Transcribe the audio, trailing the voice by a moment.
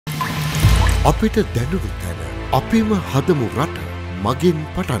අපිට දැනුණු තැන අපිම හදමු රට මගින්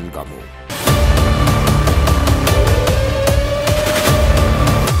පටන් ගමු.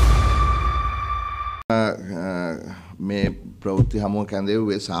 මේ ප්‍රවෘත්ති හමුව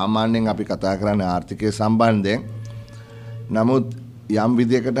කැඳෙව්වේ සාමාන්‍යයෙන් අපි කතා කරන්නේ ආර්ථිකය සම්බන්ධයෙන්. නමුත් යම්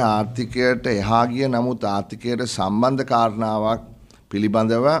විදියකට ආර්ථිකයට එහා ගිය නමුත් ආර්ථිකයට සම්බන්ධ කාරණාවක්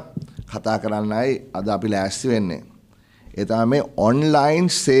පිළිබඳව කතා කරන්නයි අද අපි ලෑස්ති වෙන්නේ. ඒ තමයි මේ ඔන්ලයින්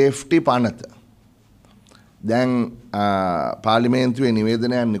සේෆ්ටි පනත. දැන් පාර්ලිමේන්තුවේ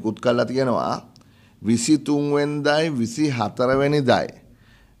නිවේදනයක් නිකුත් කරලා තියෙනවා 23 වෙනිදායි 24 වෙනිදායි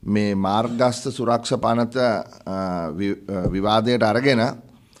මේ මාර්ගස්ත සුරක්ෂා පනත විවාදයට අරගෙන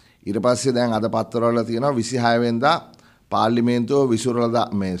ඊට පස්සේ දැන් අද පත්තරවල තියෙනවා 26 වෙනිදා පාර්ලිමේන්තුව විසුරලා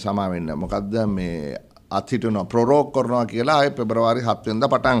මේ සමා වෙන්න. මොකද්ද මේ අත්හිටුන ප්‍රොරෝග් කරනවා කියලා ආයේ පෙබරවාරි 7 වෙනිදා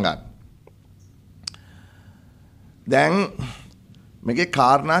පටන් ගන්න. දැන් මේකේ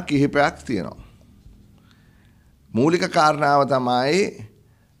කාරණා කිහිපයක් තියෙනවා. මූලික කාරණාව තමයි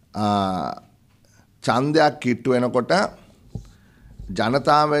ඡන්දයක් කිට්ටු වෙනකොට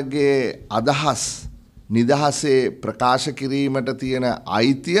ජනතාවගේ අදහස් නිදහසේ ප්‍රකාශ කිරීමට තියෙන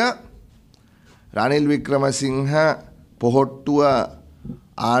අයිතිය රනිල් වික්‍රමසිංහ පොහොට්ටුව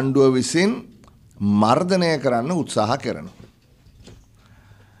ආණ්ඩුව විසින් මර්ධනය කරන්න උත්සාහ කරනවා.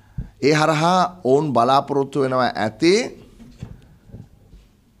 ඒ හරහා ඔවුන් බලාපොරොත්තු වෙනවා ඇති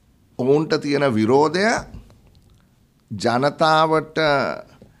ඔවුන්ට තියෙන විරෝධය ජනතාවට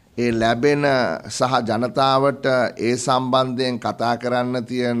ඒ ලැබෙන සහ ජනතාවට ඒ සම්බන්ධයෙන් කතා කරන්න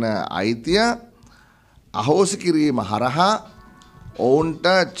තියෙන අයිතිය අහෝසි කිරීම හරහා ඔවුන්ට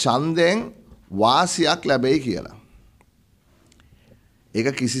ඡන්දයෙන් වාසියක් ලැබෙයි කියලා.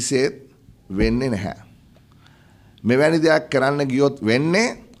 ඒක කිසිසේත් වෙන්නේ නැහැ. මෙවැනි දෙයක් කරන්න ගියොත්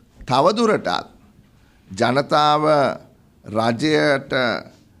වෙන්නේ තවදුරටත් ජනතාව රජයට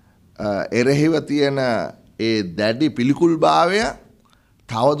එරෙහිව තියෙන ඒ දැඩි පිළිකුල්භාවය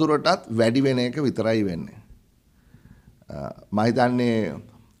තවදුරටත් වැඩි වෙන එක විතරයි වෙන්නේ. මම හිතන්නේ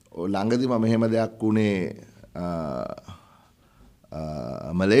ළඟදිම මෙහෙම දෙයක් වුණේ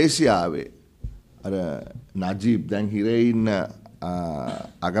මලේසියාවේ අර නජීබ් දැන් හිරේ ඉන්න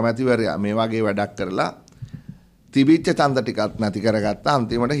අගමැතිවරයා මේ වගේ වැඩක් කරලා තිබිච්ච ඡන්ද ටිකත් නැති කරගත්තා.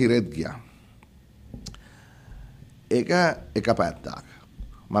 අන්තිමට හිරෙත් ගියා. ඒක එක පැත්තක්.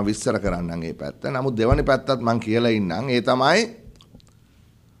 මම විස්තර කරන්නම් ඒ පැත්ත. නමුත් දෙවැනි පැත්තත් මම කියලා ඉන්නම්. ඒ තමයි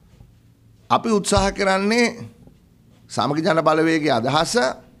අපි උත්සාහ කරන්නේ සමගි ජන බලවේගයේ අදහස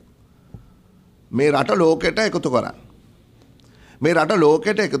මේ රට ලෝකෙට එකතු කරන්න. මේ රට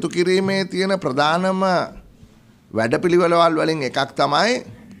ලෝකෙට එකතු කිරීමේ තියෙන ප්‍රධානම වැඩපිළිවෙළවල් වලින් එකක් තමයි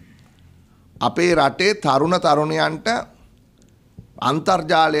අපේ රටේ තරුණ තරුණියන්ට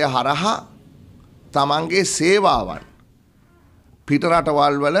අන්තර්ජාලය හරහා තමන්ගේ සේවාවන් පිට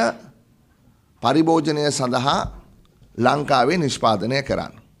රටවල් වල පරිභෝජනය සඳහා ලංකාවේ නිෂ්පාදනය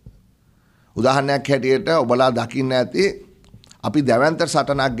කරන්න. උදාහරණයක් හැටියට ඔබලා දකින්න ඇති අපි දැවැන්ත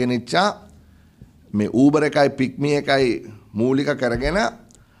සටනක් ගෙනිච්චා මේ Uber එකයි Pick Me එකයි මූලික කරගෙන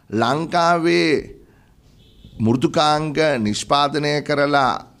ලංකාවේ මෘදුකාංග නිෂ්පාදනය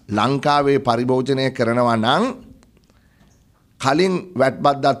කරලා ලංකාවේ පරිභෝජනය කරනවා නම් කලින් වැට්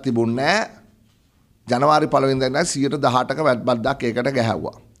බද්දක් තිබුණේ නැහැ. ජනවාරි 1 වෙනිදා ඉඳන් 18%ක වැට් බද්දක් ඒකට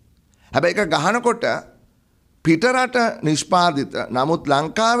ගැහැව්වා. හැබැයි ඒක ගහනකොට පිටරට නිෂ්පාදිත නමුත්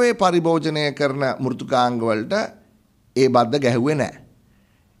ලංකාවේ පරිභෝජනය කරන මෘදුකාංග වලට ඒ බද්ද ගැහුවේ නැහැ.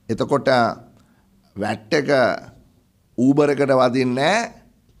 එතකොට වැට් එක Uber එකට වදින්නේ නැහැ.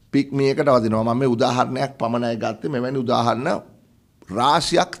 Pick Me එකට වදිනවා. මම මේ උදාහරණයක් පමණයි ගත්තේ. මෙවැනි උදාහරණ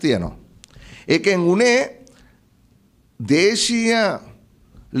රාශියක් තියෙනවා. ඒකෙන් උනේ දේශීය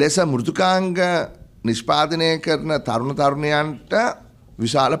ලෙස මෘදුකාංග නිෂ්පාදනය කරන තරුණ තරුණියන්ට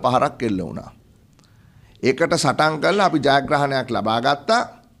විශාල පහරක් එල්ල වුණා. ඒකට සටන් කරලා අපි ජයග්‍රහණයක් ලබා ගත්තා.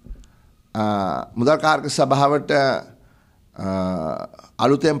 මුදල් කාර්ක සභාවට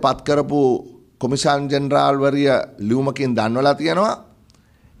අලුතෙන් පත් කරපු කොමිසාන් ජෙනරාල්වරිය ලියුමකින් දන්වලා තියෙනවා.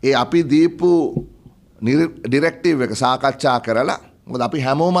 ඒ අපි දීපු ඩිරෙක්ටිව් එක සාකච්ඡා කරලා මොකද අපි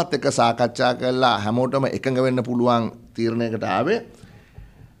හැමෝමත් එක්ක සාකච්ඡා කරලා හැමෝටම එකඟ වෙන්න පුළුවන් තීරණයකට ආවේ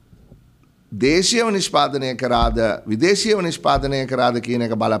දේශීයව නිෂ්පාදනය කරාද විදේශීයව නිෂ්පාදනය කරාද කියන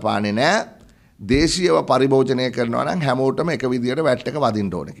එක බලපාන්නේ නැහැ. දේශීයව පරිභෝජනය කරනවා නම් හැමෝටම එක විදියට වැට් එක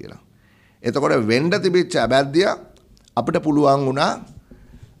වදින්න ඕනේ කියලා. එතකොට වෙන්න තිබිච්ච අබැද්දිය අපිට පුළුවන් වුණා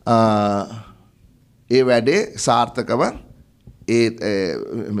ඒ වැඩේ සාර්ථකව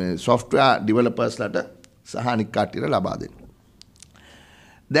ඒ software developers-ලට සහ අනික් කට්ටියට ලබා දෙන්න.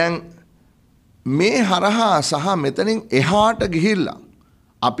 දැන් මේ හරහා සහ මෙතනින් එහාට ගිහිල්ලා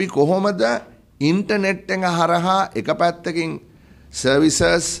අපි කොහොමද ඉන්ටර්නෙට් එක හරහා එක පැත්තකින්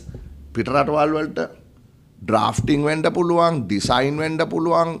සර්විසස් පිටරටවල් වලට ඩ්‍රාෆ්ටිං වෙන්න පුළුවන්, ඩිසයින් වෙන්න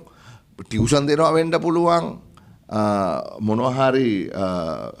පුළුවන්, ටියුෂන් දෙනවා වෙන්න පුළුවන්, මොනවා හරි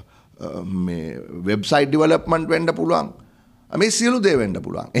මේ වෙබ්සයිට් ඩෙවලොප්මන්ට් වෙන්න පුළුවන්. මේ සියලු දේ වෙන්න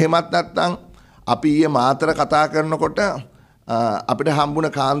පුළුවන්. එහෙමත් නැත්නම් අපි ඊයේ මාතර කතා කරනකොට අපිට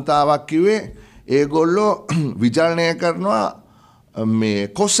හම්බුණ කාන්තාවක් කිව්වේ ඒගොල්ලෝ විචාරණය කරනවා මේ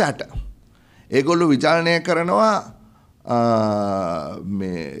කොස්සට. ඒගොල්ලෝ විචාරණය කරනවා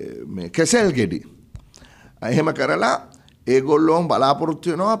මේ කෙසෙල් ගෙඩි. එහෙම කරලා ඒගොල්ලෝ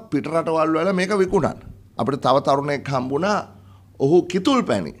බලාපොරොත්තු වෙනවා පිටරටවල් වල මේක විකුණන්න. අපිට තව තරුණයෙක් හම්බුණා ඔහු කිතුල්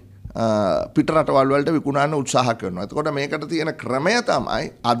පැණි පිටරටවල් වලට විකුණන්න උත්සාහ කරනවා. එතකොට මේකට තියෙන ක්‍රමය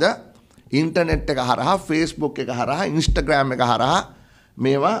තමයි අද ඉන්ටර්නෙට් එක හරහා, Facebook එක හරහා, Instagram එක හරහා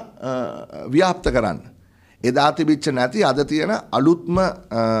මේවා ව්‍යාප්ත කරන්න. එදා තිබිච්ච නැති අද තියෙන අලුත්ම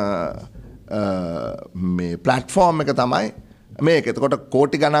මේ ප්ලැට්ෆෝම් එක තමයි මේක. එතකොට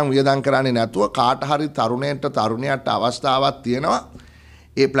කෝටි ගණන් වියදම් කරන්නේ නැතුව කාට හරි තරුණයට අවස්ථාවක් තියෙනවා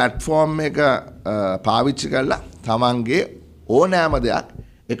ඒ ප්ලැට්ෆෝම් එක පාවිච්චි කරලා තමන්ගේ ඕනෑම දෙයක්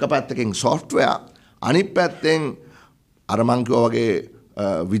එක පැත්තකින් සොෆ්ට්වෙයාර් අනිත් පැත්තෙන් අර මං කිව්වා වගේ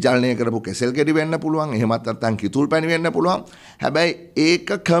විචාරණය කරපු කෙසෙල් ගෙඩි වෙන්න පුළුවන්. එහෙමත් නැත්නම් කිතුල් පැණි වෙන්න පුළුවන්. හැබැයි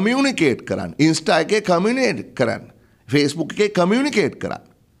ඒක කමියුනිකේට් කරන්න. ඉන්ස්ටා එකේ කමියුනිකේට් කරන්න. Facebook එකේ කමියුනිකේට් කරන්න.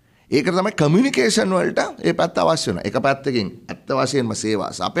 ඒක තමයි කමියුනිකේෂන් වලට ඒ පැත්ත අවශ්‍ය වෙනවා. එක පැත්තකින් ඇත්ත වශයෙන්ම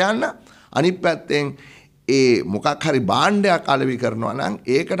සේවා සපයන්න, අනිත් පැත්තෙන් ඒ මොකක් හරි භාණ්ඩයක් අලෙවි කරනවා නම්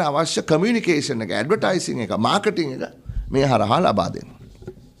ඒකට අවශ්‍ය කමියුනිකේෂන් එක, ඇඩ්වර්ටයිසින් එක, මාකටිං එක මේ හරහා ලබා දෙනවා.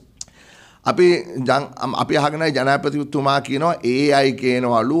 අපි අහගෙන ජනාධිපතිතුමා කියනවා AI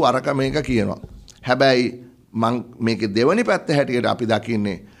කියනවලු අරක මේක කියනවා. හැබැයි මං මේකේ දෙවනි පැත්ත හැටියට අපි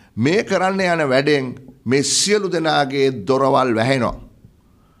දකින්නේ මේ කරන්න යන වැඩෙන් මේ සියලු දෙනාගේ දොරවල් වැහෙනවා.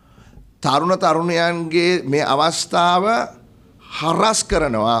 තරුණයන්ගේ මේ අවස්ථාව හරස්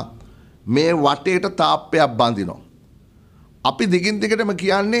කරනවා, මේ වටේට තාප්පයක් බඳිනවා. අපි දිගින් දිගටම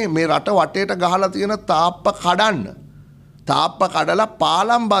කියන්නේ මේ රට වටේට ගහලා තියෙන තාප්ප කඩන්න. තාප්ප කඩලා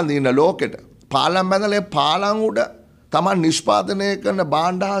පාලම් බඳින්න ලෝකෙට. පාලම් බඳලා පාලම් උඩ තමන් නිෂ්පාදනය කරන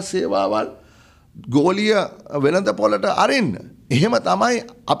භාණ්ඩ හා සේවාවල් ගෝලීය වෙළඳ පොළට අරින්න. එහෙම තමයි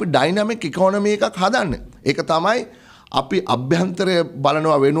අපි ඩයිනමික් ඉකොනොමි එකක් හදන්නේ. ඒක තමයි අපි අභ්‍යන්තරය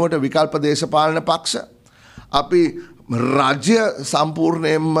බලනවා වෙනුවට විකල්ප දේශපාලන පක්ෂ. අපි රාජ්‍ය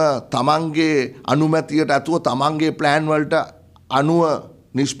සම්පූර්ණයෙන්ම තමන්ගේ අනුමැතියට ඇතුව තමන්ගේ ප්ලෑන් වලට අනුව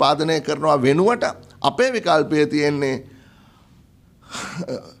නිෂ්පාදනය කරනවා වෙනුවට අපේ විකල්පය තියෙන්නේ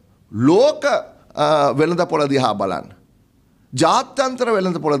ලෝක වෙළඳ පොළ දිහා බලන්න. ජාත්‍යන්තර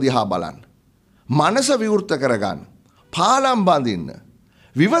වෙළඳ පොළ දිහා බලන්න. මනස විවෘත කරගන්න. පාලම් බඳින්න.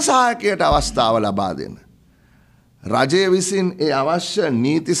 ව්‍යවසායකයට අවස්ථාව ලබා දෙන්න. රජය විසින් ඒ අවශ්‍ය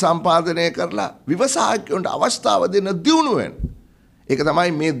නීති සම්පාදනය කරලා ව්‍යවසායකයන්ට අවස්ථාව දෙන්න දියුණුවෙන්. ඒක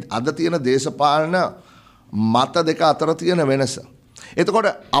තමයි මේ අද තියෙන දේශපාලන මත දෙක අතර තියෙන වෙනස. එතකොට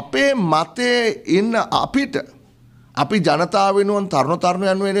අපේ මතේ ඉන්න අපිට අපි ජනතාව වෙනුවෙන් තරුණයන්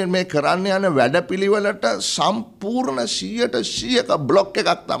වෙනුවෙන් මේ කරන්න යන වැඩපිළිවෙලට සම්පූර්ණ 100% බ්ලොක්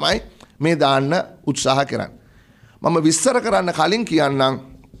එකක් තමයි මේ දාන්න උත්සාහ කරන්නේ. මම විස්තර කරන්න කලින් කියන්නම්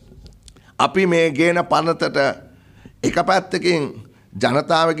අපි මේ ගේන පනතට එක පැත්තකින්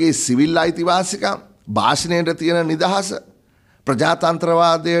ජනතාවගේ සිවිල් අයිතිවාසිකම්, භාෂණයට තියෙන නිදහස,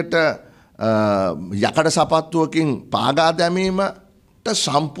 ප්‍රජාතන්ත්‍රවාදයට යකඩ සපත්තුවකින් පාගා දැමීමට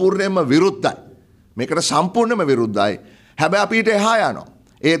සම්පූර්ණයෙන්ම විරුද්ධයි. මේකට සම්පූර්ණයෙන්ම විරුද්ධයි. හැබැයි අපිට එහා යනවා.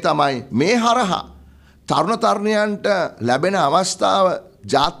 ඒ තමයි මේ හරහා තරුණයන්ට ලැබෙන අවස්ථාව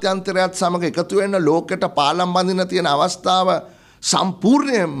ජාත්‍යන්තරයත් සමග එකතු වෙන්න ලෝකෙට පාලම් බඳින්න තියෙන අවස්ථාව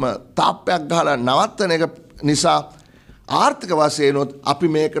සම්පූර්ණයෙන්ම තාප්පයක් ගහලා නවත්තන එක නිසා ආර්ථික වශයෙන් අපි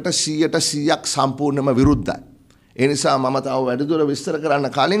මේකට 100% සම්පූර්ණයෙන්ම විරුද්ධයි. ඒ නිසා මම තව වැඩිදුර විස්තර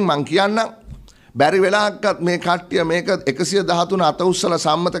කරන්න කලින් මම කියන්නම් බැරි වෙලාවකත් මේ කට්ටිය මේක 113 අත උස්සලා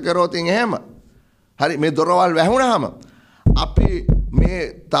සම්මත කරොත් එහෙම හරි මේ දොරවල් වැහුණාම අපි මේ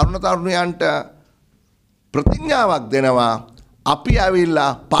තරුණයන්ට ප්‍රතිඥාවක් දෙනවා අපි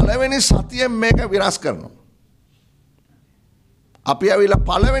ඇවිල්ලා පළවෙනි සතියෙන් මේක විනාශ කරනවා. අපි ඇවිල්ලා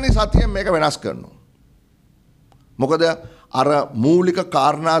පළවෙනි සතියෙන් මේක වෙනස් කරනවා. මොකද අර මූලික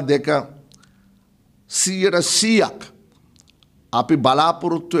කාරණා දෙක 100%ක් අපි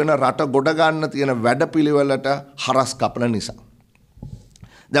බලාපොරොත්තු වෙන රට ගොඩ ගන්න තියෙන වැඩපිළිවෙලට හරස් කපන නිසා.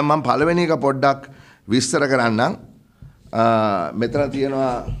 දැන් මම පළවෙනි එක පොඩ්ඩක් විස්තර කරන්නම්. මෙතන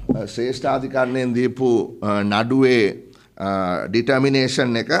තියෙනවා ශ්‍රේෂ්ඨාධිකරණයෙන් දීපු නඩුවේ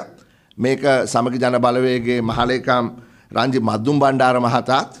ඩිටර්මිනේෂන් එක. මේක සමගි ජන බලවේගයේ මහලේකම් රංජි මද්දුම් බණ්ඩාර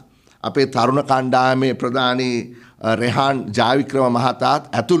මහතාත් අපේ තරුණ කණ්ඩායමේ ප්‍රධානී රෙහාන් ජයවික්‍රම මහතාත්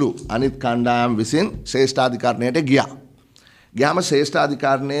ඇතුළු අනිත් කණ්ඩායම් විසින් ශ්‍රේෂ්ඨාධිකරණයට ගියා. ගියාම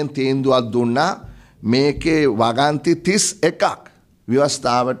ශ්‍රේෂ්ඨාධිකරණයෙන් තීන්දුවක් දුන්නා මේකේ වගන්ති 31ක්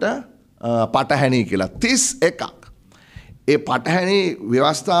ව්‍යවස්ථාවට පටහැනි කියලා 31ක්. ඒ පටහැනි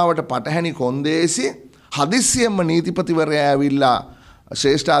ව්‍යවස්ථාවට පටහැනි කොන්දේසි හදිස්සියෙන්ම නීතිපතිවරයා ඇවිල්ලා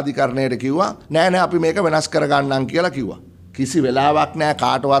ශ්‍රේෂ්ඨාධිකරණයට කිව්වා නෑ අපි මේක වෙනස් කරගන්නම් කියලා කිව්වා. කිසි වෙලාවක් නෑ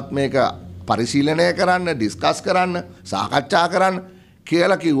කාටවත් මේක පරිශීලනය කරන්න, ඩිස්කස් කරන්න, සාකච්ඡා කරන්න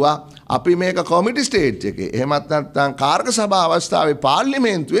කියලා කිව්වා. අපි මේක කොමිටි ස්ටේජ් එකේ එහෙමත් නැත්නම් කාර්ක සභා අවස්ථාවේ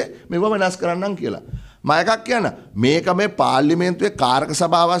පාර්ලිමේන්තුවේ මේව වෙනස් කරන්නම් කියලා. මම එකක් කියන්න මේක මේ පාර්ලිමේන්තුවේ කාර්ක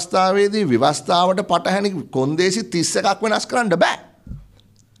සභා අවස්ථාවේදී ව්‍යවස්ථාවට පටහැනි කොන්දේසි 31ක් වෙනස් කරන්න බෑ.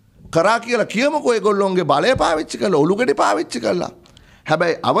 කරා කියලා කියමුකෝ ඒගොල්ලොන්ගේ බලය පාවිච්චි කරලා ඔලුගඩි පාවිච්චි කරලා.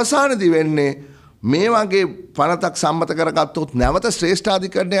 හැබැයි අවසානයේදී වෙන්නේ මේ වගේ පනතක් සම්මත කරගත්තොත් නැවත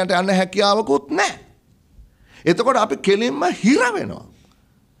ශ්‍රේෂ්ඨාධිකරණයට යන්න හැකියාවකුත් නැහැ. එතකොට අපි කෙලින්ම හිර වෙනවා.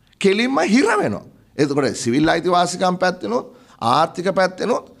 එතකොට සිවිල් අයිතිවාසිකම් පැත්තෙනොත් ආර්ථික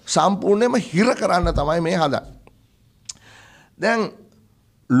පැත්තෙනොත් සම්පූර්ණයෙන්ම හිර කරන්න තමයි මේ හදන්නේ. දැන්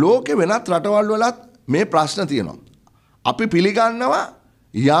ලෝකේ වෙනත් රටවල් වලත් මේ ප්‍රශ්න තියෙනවා. අපි පිළිගන්නවා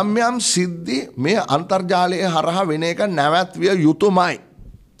යම් සිද්ධි මේ අන්තර්ජාලයේ හරහා වෙන එක නැවැත්විය යුතුමයි.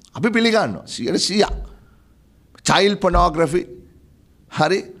 අපි පිළිගන්නවා 100%. child pornography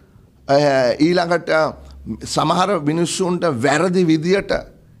හරි ඊළඟට සමහර මිනිස්සුන්ට වැරදි විදියට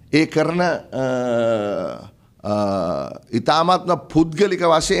ඒ කරන ඉතාමත්ම පුද්ගලික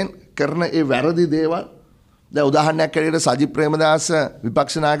වශයෙන් කරන ඒ වැරදි දේවල් දැන් උදාහරණයක් ඇරෙන්න සජිත් ප්‍රේමදාස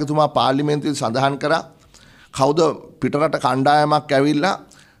විපක්ෂ නායකතුමා පාර්ලිමේන්තුවේ සඳහන් කරා කවුද පිටරට කණ්ඩායමක් ඇවිල්ලා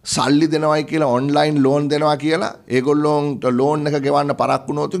සල්ලි දෙනවයි කියලා ඔන්ලයින් ලෝන් දෙනවා කියලා ඒගොල්ලොන්ට ලෝන් එක ගෙවන්න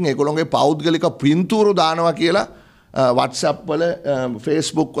පරක්කු වුණොත් ඒගොල්ලොන්ගේ පෞද්ගලික පින්තූරු දානවා කියලා WhatsApp වල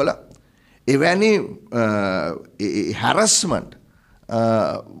Facebook වල එවැනි හැරස්මන්ට්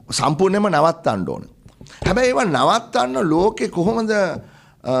සම්පූර්ණයෙන්ම නවත්තන්න ඕන. හැබැයි ඒවා නවත්තන්න ලෝකේ කොහොමද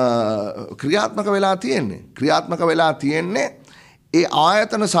ක්‍රියාත්මක වෙලා තියෙන්නේ? ක්‍රියාත්මක වෙලා තියෙන්නේ ඒ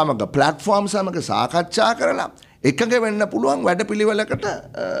ආයතන සමග ප්ලැට්ෆෝම් සමග සාකච්ඡා කරලා එකඟ වෙන්න පුළුවන් වැඩපිළිවෙලකට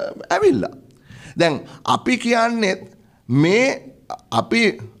ඇවිල්ලා. දැන් අපි කියන්නේ මේ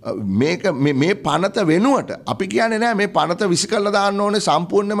පනත වෙනුවට අපි කියන්නේ නෑ මේ පනත විසි කරලා දාන්න ඕනේ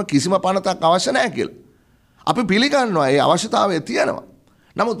සම්පූර්ණයෙන්ම කිසිම පනතක් අවශ්‍ය නැහැ කියලා. අපි පිළිගන්නවා ඒ අවශ්‍යතාවය තියෙනවා.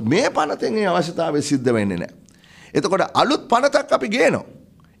 නමුත් මේ පනතෙන් ඒ අවශ්‍යතාවය සිද්ධ වෙන්නේ නැහැ. එතකොට අලුත් පනතක් අපි ගේනවා.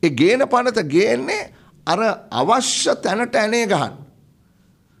 ඒ ගේන පනත ගේන්නේ අර අවශ්‍ය තැනට ඇනේ ගහන්න.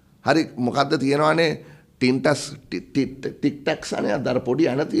 හරි මොකද්ද තියෙනවනේ ටික් ටැක්ස් අනේ අර පොඩි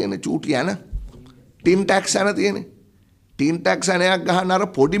ඇන තියෙන චූටි ඇන ටින් ටැක්ස් ඇන තියෙන්නේ. ටින් ටැක්ස් ඇනයක් ගහන්න අර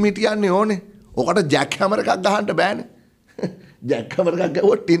පොඩි මිටියන්නේ ඕනේ. ඔකට ජැක් හැමර් එකක් ගහන්න බෑනේ. ජැක් හැමර් එකක්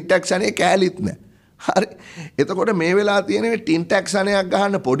ගහුවොත් ටින් ටැක්ස් ඇනේ කෑලිත් නැහැ. හරි එතකොට මේ වෙලා තියෙන්නේ ටින් ටැක්ස් අනයක්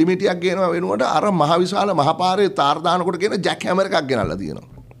ගහන්න පොඩි මිටියක් ගේනවා වෙනුවට අර මහ විශාල මහපාරේ තාර දානකොට කියන ජැක් හැමර් එකක් ගෙනල්ලා තියෙනවා.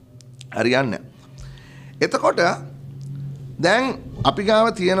 හරියන්නේ. එතකොට දැන් අපි ගාව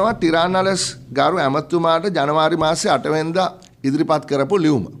තියෙනවා ටිරානලස් ගාරු ඇමතුමාට ජනවාරි මාසේ 8 වෙනිදා ඉදිරිපත් කරපු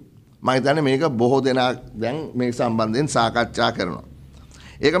ලියුම. මම හිතන්නේ මේක බොහෝ දෙනා දැන් මේ සම්බන්ධයෙන් සාකච්ඡා කරනවා.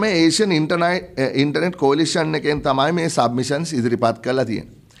 ඒක මේ ඒෂියන් ඉන්ටර්නෙට් කොලිෂන් එකෙන් තමයි මේ සබ්මිෂන්ස් ඉදිරිපත් කරලා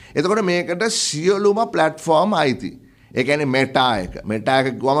තියෙන්නේ. එතකොට මේකට සියලුම ප්ලැට්ෆෝම් අයිති. ඒ කියන්නේ මෙටා එක. මෙටා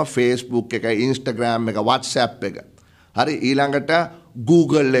එක ගොම Facebook එක, Instagram එක, WhatsApp එක. හරි ඊළඟට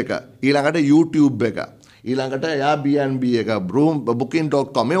Google එක, ඊළඟට YouTube එක, ඊළඟට Airbnb එක,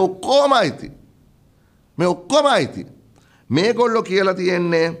 booking.com මේ ඔක්කොම අයිති. මේගොල්ලෝ කියලා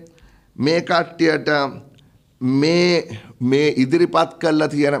තියෙන්නේ මේ කට්ටියට මේ ඉදිරිපත් කරලා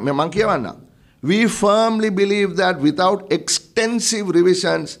තියෙන මම කියවන්නම්. We firmly believe that without extensive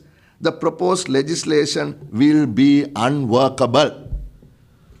revisions, the proposed legislation will be unworkable.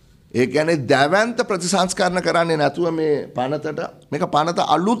 ඒ කියන්නේ දැවැන්ත ප්‍රතිසංස්කරණ කරන්නේ නැතුව මේ පනතට මේක පනත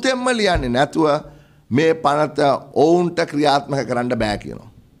අලුතෙන්ම ලියන්නේ නැතුව මේ පනත ඔවුන්ට ක්‍රියාත්මක කරන්න බෑ කියනවා.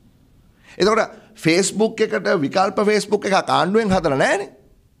 එතකොට Facebook එකට විකල්ප Facebook එකක් ආණ්ඩුවෙන් හදලා නැහැනේ.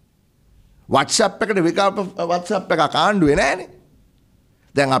 WhatsApp එකට විකල්ප WhatsApp එකක් ආණ්ඩුවේ නැහැනේ.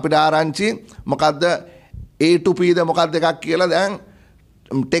 දැන් අපිට ආරංචි මොකද්ද A to P ද මොකක්ද එකක් කියලා දැන්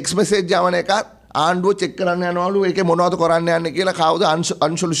ටෙක්ස්ට් මෙසේජ් යවන එකත් ආණ්ඩුව චෙක් කරන්න යනවලු ඒකේ මොනවද කරන්න යන්නේ කියලා කවුද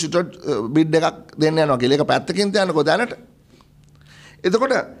අන්සොලිසිටඩ් බිඩ් එකක් දෙන්න යනවා කියලා ඒක පැත්තකින් තියන්නකෝ දැනට.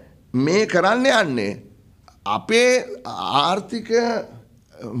 එතකොට මේ කරන්න යන්නේ අපේ ආර්ථික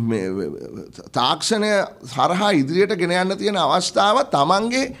තාක්ෂණය හරහා ඉදිරියට ගෙන යන්න තියෙන අවස්ථාව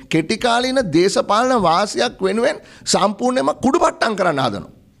තමන්ගේ කෙටිකාලීන දේශපාලන වාසියක් වෙනුවෙන් සම්පූර්ණයෙන්ම කුඩුපට්ටම් කරන්න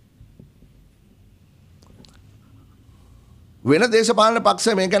හදනවා. වෙන දේශපාලන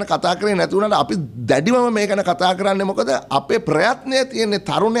පක්ෂ මේ ගැන කතා කරේ නැති වුණාට අපි දැඩිවම මේ ගැන කතා කරන්නේ මොකද අපේ ප්‍රයත්නය තියෙන්නේ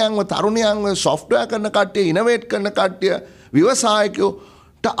තරුණයන්ව සොෆ්ට්වෙයාර් කරන කට්ටිය ඉනෝවේට් කරන කට්ටිය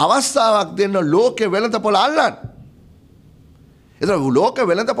ව්‍යවසායකයෝට අවස්ථාවක් දෙන්න ලෝකෙ වෙළඳපොළ අල්ලන්න. එතන ලෝක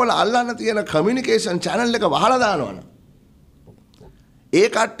වෙළඳපොළ අල්ලන්න තියෙන කමියුනිකේෂන් channel එක වහලා දානවනේ. ඒ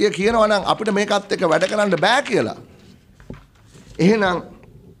කට්ටිය කියනවා නම් අපිට මේකත් එක්ක වැඩ කරන්න බෑ කියලා. එහෙනම්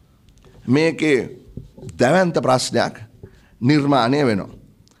මේකේ දැවැන්ත ප්‍රශ්නයක් නිර්මාණය වෙනවා.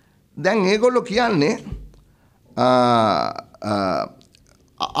 දැන් ඒගොල්ලෝ කියන්නේ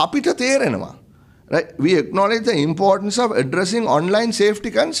අපිට තේරෙනවා. Right? We acknowledge the importance of addressing online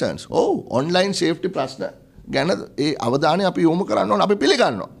safety concerns. online safety ප්‍රශ්න ගැන ඒ අවධානය අපි යොමු කරන්න ඕන අපි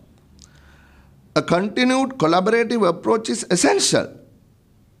පිළිගන්නවා. A continued collaborative approach is essential.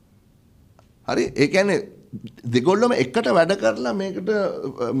 හරි ඒ කියන්නේ දෙගොල්ලම එකට වැඩ කරලා මේකට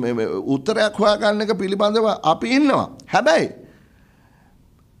උත්තරයක් හොයාගන්න එක පිළිබඳව අපි ඉන්නවා. හැබැයි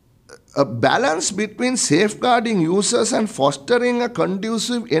a balance between safeguarding users and fostering a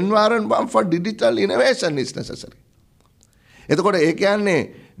conducive environment for digital innovation is necessary. එතකොට ඒ කියන්නේ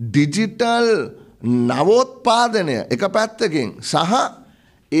digital නවෝත්පාදනය එක පැත්තකින් සහ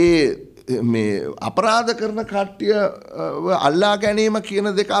ඒ මේ අපරාධ කරන කට්ටිය අල්ලා ගැනීම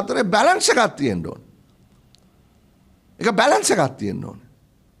කියන දෙක අතරේ බැලන්ස් එකක් තියෙන්න ඕන. ඒක බැලන්ස් එකක් තියෙන්න ඕන.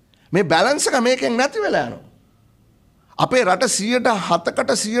 මේ බැලන්ස් එක මේකෙන් නැති වෙලා යනවා. අපේ රට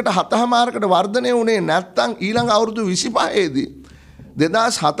 107කට 107මාරකට වර්ධනය වුණේ නැත්තම් ඊළඟ අවුරුදු 25 දී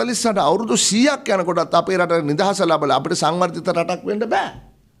 2048 අවුරුදු 100ක් යනකොටත් අපේ රට නිදහස ලැබලා අපිට සංවර්ධිත රටක් වෙන්න බෑ.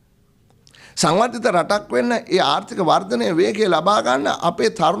 සංවර්ධිත රටක් වෙන්න ඒ ආර්ථික වර්ධනය වේගය ලබා ගන්න අපේ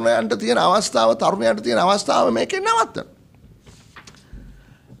තරුණයන්ට තියෙන අවස්ථාව මේකෙන් නවත්තන්න.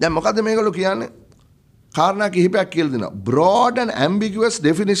 දැන් මොකද්ද මේගොල්ලෝ කියන්නේ? කාරණා කිහිපයක් කියලා දෙනවා. Broad and ambiguous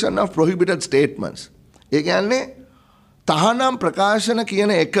definition of prohibited statements. ඒ කියන්නේ තහනම් ප්‍රකාශන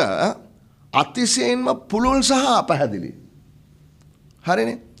කියන එක අතිශයින්ම පුළුල් සහ අපැහැදිලි.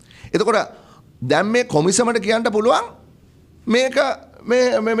 හරිනේ? එතකොට දැන් මේ කොමිසමට කියන්න පුළුවන් මේක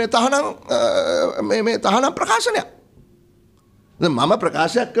මේ තහනම් ප්‍රකාශනයක්. මම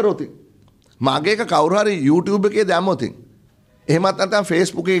ප්‍රකාශයක් කරොත් මගේ එක කවුරු හරි YouTube එකේ දැම්මොත් එහෙමත් නැත්නම්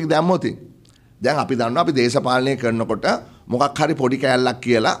Facebook එකේ දැම්මොත් දැන් අපි දන්නවා අපි දේශපාලනය කරනකොට මොකක් හරි පොඩි කෑල්ලක්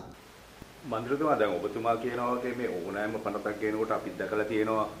කියලා මන්ත්‍රීතුමා දැන් ඔබතුමා කියනවා වගේ මේ ඕනෑම පනතක් ගේනකොට අපි දැකලා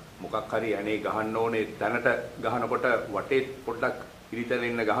තියෙනවා මොකක් හරි ඇනේ ගහන්න ඕනේ තැනට ගහනකොට වටේ පොඩ්ඩක් ඉරිතල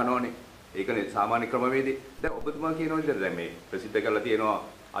ඉන්න ගහනෝනේ. ඒකනේ සාමාන්‍ය ක්‍රමවේදී. දැන් ඔබතුමා කියනවා විදිහට දැන් මේ ප්‍රසිද්ධ කරලා තියෙනවා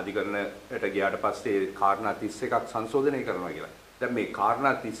අධිකරණයට ගියාට පස්සේ කාරණා 31ක් සංශෝධනය කරනවා කියලා. දැන් මේ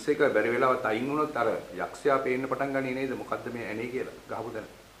කාරණා 31 බැරි වෙලාවත් අයින් වුණොත් අර යක්ෂයා පේන්න පටන් ගන්නේ නේද? මොකද්ද මේ ඇනේ කියලා ගහපු දැන.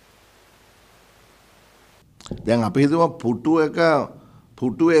 දැන් අපි හිතුවා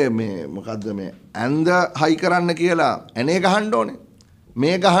පුටුවේ මේ මොකද්ද මේ ඇඳ හයි කරන්න කියලා ඇනේ ගහන්න ඕනේ.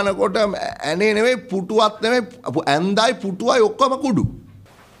 මේ ගහනකොට ඇනේ නෙවෙයි පුටුවක් නෙවෙයි ඇඳයි පුටුවයි ඔක්කොම කුඩු.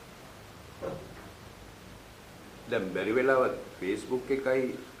 දැන් බැරි වෙලාවත් Facebook එකයි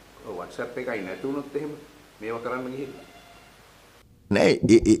WhatsApp එකයි නැති වුණොත් එහෙම මේව කරන්න ගිහින් නෑ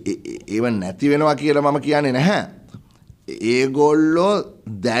ඒව නැති වෙනවා කියලා මම කියන්නේ නැහැ. ඒගොල්ලෝ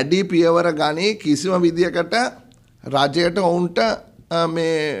දැඩි පියවර ගන්නේ කිසිම විදියකට රජයට ඔවුන්ට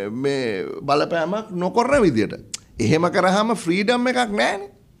මේ බලපෑමක් නොකරන විදියට. එහෙම කරාම ෆ්‍රීඩම් එකක් නැහැනේ.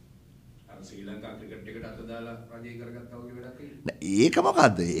 අර ශ්‍රී ලංකා ක්‍රිකට් එකට අත දාලා රජය කරගත්තා වගේ වැඩක් නේ. ඒක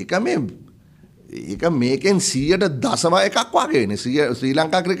මොකද්ද? ඒක මේකෙන් 100.1ක් වගේනේ. ශ්‍රී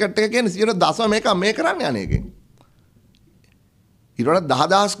ලංකා ක්‍රිකට් එක කියන්නේ 100.1ක් මේ කරන්නේ අනේකෙන්. ඊට වඩා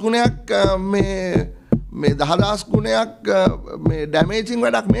 10000 ගුණයක් මේ 10000 ගුණයක් මේ ඩැමේජින්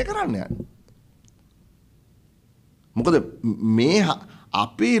වැඩක් මේ කරන්නේ. මොකද මේ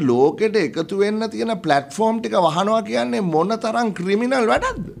අපි ලෝකෙට එකතු වෙන්න තියෙන ප්ලැට්ෆෝම් ටික වහනවා කියන්නේ මොන තරම් ක්‍රිමිනල්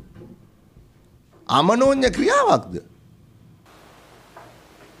වැඩක්ද? අමනෝන්‍ය ක්‍රියාවක්ද?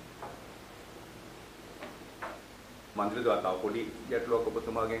 මන්ත්‍රීතුමා තව පොඩි ගැටලුවක්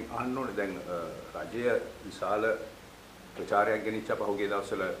ඔබතුමාගෙන් අහන්න ඕනේ. දැන් රජය විශාල ප්‍රචාරයක් ගෙනිච්ච පහුගිය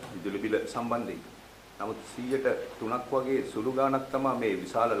දවස්වල විදුලි බිල සම්බන්ධයෙන්. නමුත් 103ක් වගේ සුළු ගාණක් තමයි මේ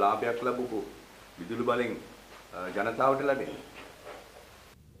විශාල ලාභයක් ලැබපු විදුලි බලෙන් ජනතාවට ලැබෙන්නේ.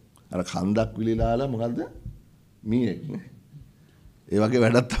 අර කන්දක් විලිලාලා මොකද්ද? මීයක් නේ. ඒ වගේ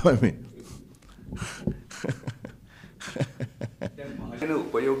වැඩක් තමයි මේ. දැන් මහජන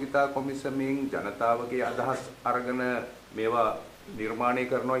උපයෝගිතා කොමිසමෙන් ජනතාවගේ අදහස් අරගෙන මේවා නිර්මාණය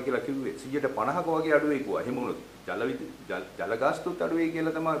කරනවා කියලා කිව්වේ 50ක වගේ අඩු වෙයි කිව්වා. එහෙම වුණොත් ජල ගාස්තුත් අඩු වෙයි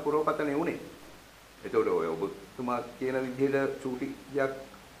කියලා තමයි පුරවපතනේ උනේ. එතකොට ඔය ඔබතුමා කියන විදිහට චූටි යක්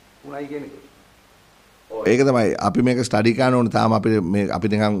උණයි කියන්නේ. ඒක තමයි අපි මේක ස්ටඩි කරන්න ඕනේ. තාම අපි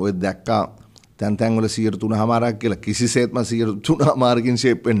නිකන් ඔය දැක්කා තැන් වල 3.5මාරක් කියලා කිසිසේත්ම 3.5මාරකින්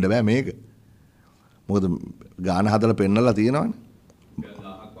ෂේප් වෙන්න බෑ මේක. මොකද ගාන හදලා පෙන්නලා තියෙනවනේ.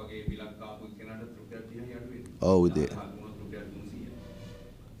 1000ක් වගේ බිලක් ආපු කෙනාට රුපියල් 30යි අඩු වෙන්නේ. ඔව් ඉතින්.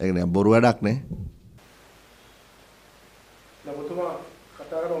 ඒක නේ බොරු වැඩක් නේ. ඔබතුමා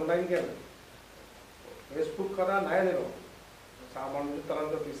කතා කර ඔන්ලයින් කියන්නේ Facebook කරා ණය දෙනවා. සාමාන්‍ය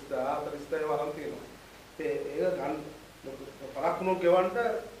තරන්ද 30 40 වරන් තියෙනවා. ඒක ගන්න පරක්කුණු ගෙවන්න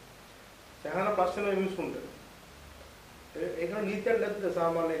සහන ප්‍රශ්න මිනිසුන්ට. ඒක නීතියක් නැද්ද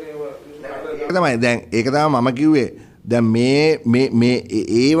සාමාන්‍ය ඒක තමයි දැන් ඒක තමයි මම කිව්වේ. දැන් මේ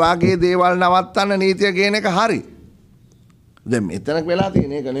ඒ වාගේ දේවල් නවත්තන්න නීතිය කියන එක හරි. දැන් මෙතන වෙලා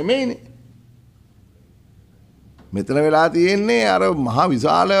තියෙන එක නෙමෙයිනේ. මෙතන වෙලා තියෙන්නේ අර මහා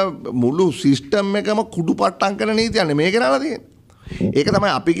විශාල මුළු සිස්ටම් එකම කුඩුපට්ටම් කරන නීතියන්නේ මේක නාලා තියෙන්නේ. ඒක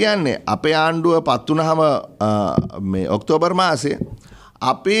තමයි අපි කියන්නේ අපේ ආණ්ඩුව පත් වුණාම මේ ඔක්තෝබර් මාසේ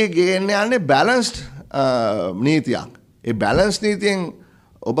අපි ගේන්න යන්නේ බැලන්ස්ඩ් නීතියක්. ඒ බැලන්ස් නීතියෙන්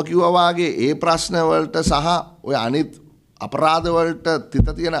ඔබ කිව්වා වාගේ ඒ ප්‍රශ්න වලට සහ ඔය අනිත් අපරාධ වලට තිත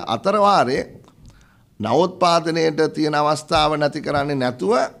තියෙන අතරවාරේ නවෝත්පාදනයට තියෙන අවස්ථාව නැති කරන්නේ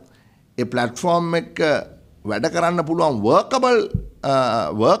නැතුව ඒ ප්ලැට්ෆෝම් එක වැඩ කරන්න පුළුවන්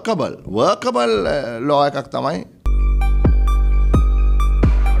වර්කබල් ලෝ එකක් තමයි